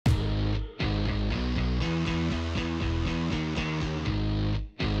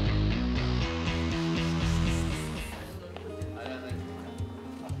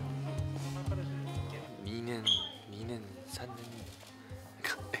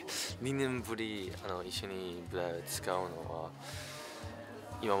2年ぶり一緒に舞台を使うのは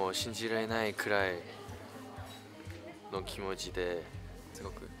今も信じられないくらいの気持ちですご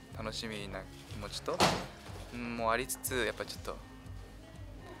く楽しみな気持ちともありつつ、やっぱりちょっと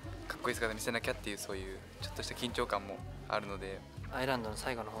かっこいい姿見せなきゃっていう、そういうちょっとした緊張感もあるので、アイランドの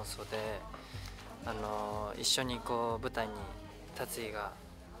最後の放送で一緒にこう舞台に立つが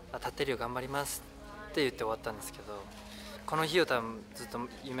立てるよ頑張りますって言って終わったんですけど、この日を多分ずっと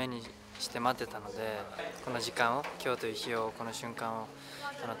夢にして待ってたので、この時間を今日という日をこの瞬間を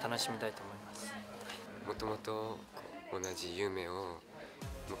楽しみたいと思います。もともと同じ夢を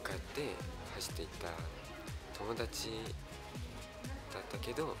向かって走っていた友達だった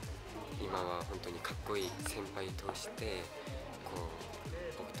けど、今は本当にかっこいい先輩としてこう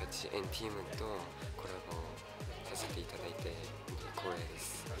僕たち&ティームとコラボさせていただいて光栄で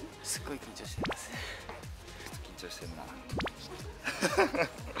す。すっごい緊張してます。緊張してんな。い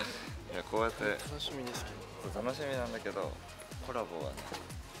や、こうやって楽しみですけど、楽しみなんだけど、コラボはね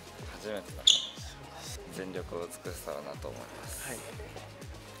初めてだから全力を尽くせたらなと思います。はい、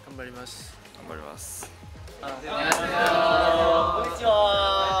頑張ります。頑張ります。こんにち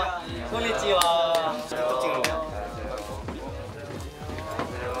は。こんにちは。こっちの。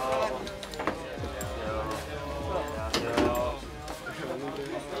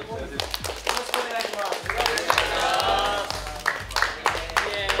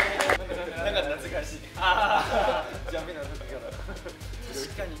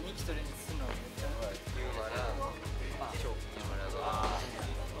確かに2期それにするのめっちゃユーマラ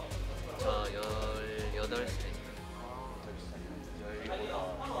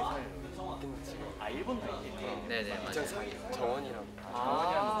아 일본도 있네. 네네 맞아요. 정원이랑. 아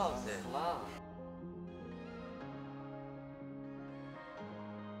네.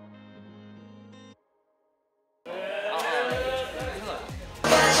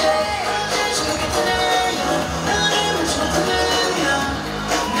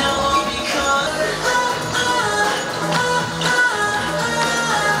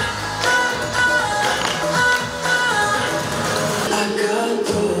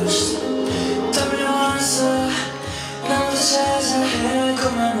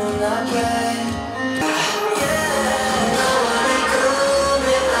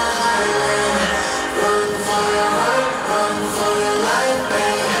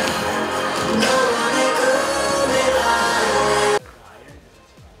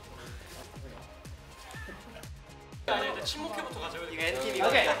 침묵해부터 가죠. 이거 N팀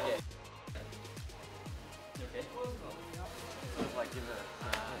오케이.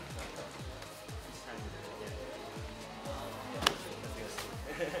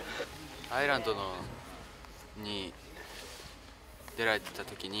アイランドのに出られてた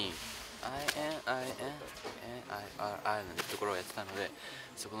時にIのところをやってたので、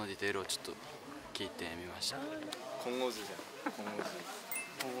そこのディテールをちょっと聞いてみました。金剛図じゃん。金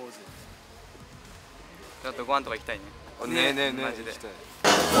剛図。ちょっとご飯とか行きたいね。ねえねえねえ、マジで。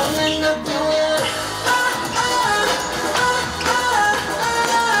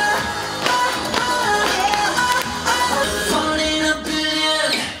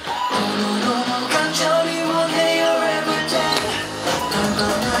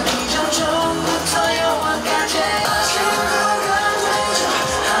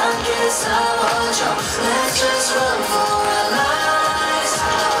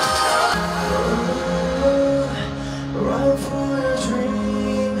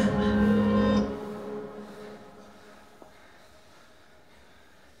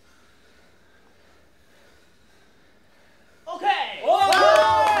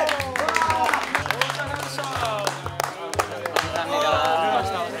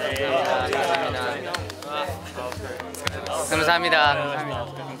감사합니다.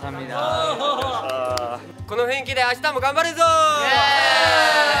 감사합니다. この雰囲気で明日も頑張るぞ。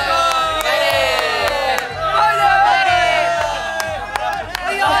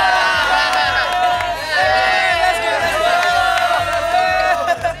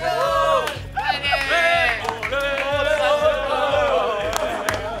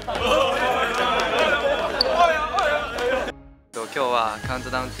今日はカウント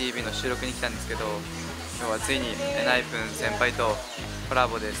ダウン TV の収録に来たんですけど、今日はついにEnhypen先輩とコラ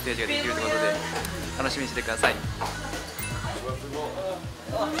ボでステージができるということで楽しみにしててください。こ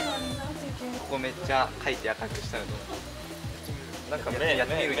こめっちゃ描いて赤くしたので、なんかやっ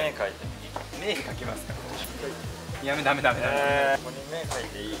てみる。目描いて。目描きますか。いやダメ。ここに目描い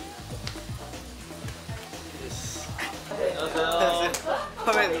ていい。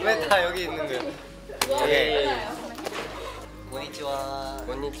여기있는거요 konnichiwa.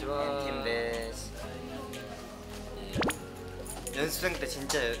 엠팀です. 연습생 때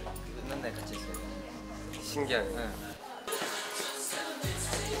진짜 なんない勝ちですよ。新ギャン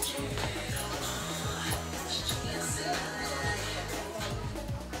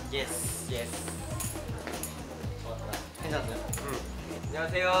イエスイエス。変なんだよ。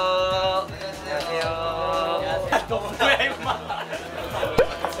안녕하세요 안녕하세요. 너무 뭐야 임마.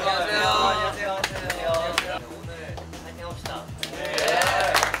 안녕하세요. 오늘 파이팅 합시다. 네.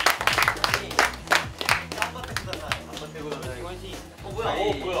 뭐야?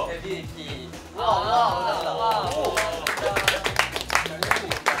 뭐야? 데뷔 키. 와.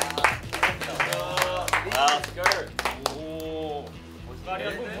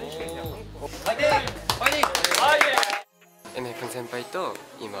 Enhypen 先輩と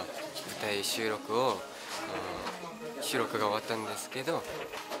今舞台収録が終わったんですけど、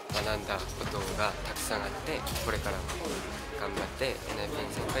学んだことがたくさんあって、これからも頑張って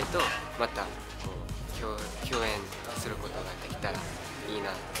Enhypen 先輩とまた共演することができたらいい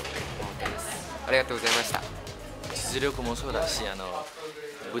なと思っています。ありがとうございました。実力もそうだし、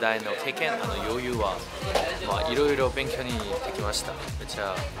舞台の経験、余裕は、いろいろ勉強にできました。めっち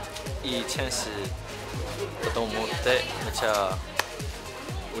ゃいいチャンスだと思って、めっちゃ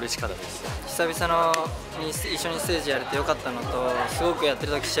嬉しかったです。久々に一緒にステージやれてよかったのと、すごくやって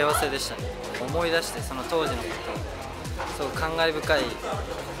る時幸せでしたね。思い出してその当時のことをすごく感慨深いい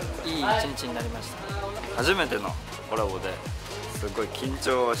い一日になりました。初めてのコラボですごい緊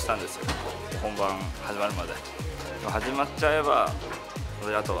張したんですよ、本番始まるまで。始まっちゃえばそ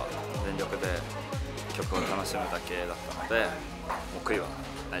れあとは全力で曲を楽しむだけだったので、もう悔いは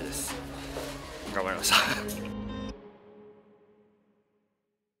ないです。頑張りました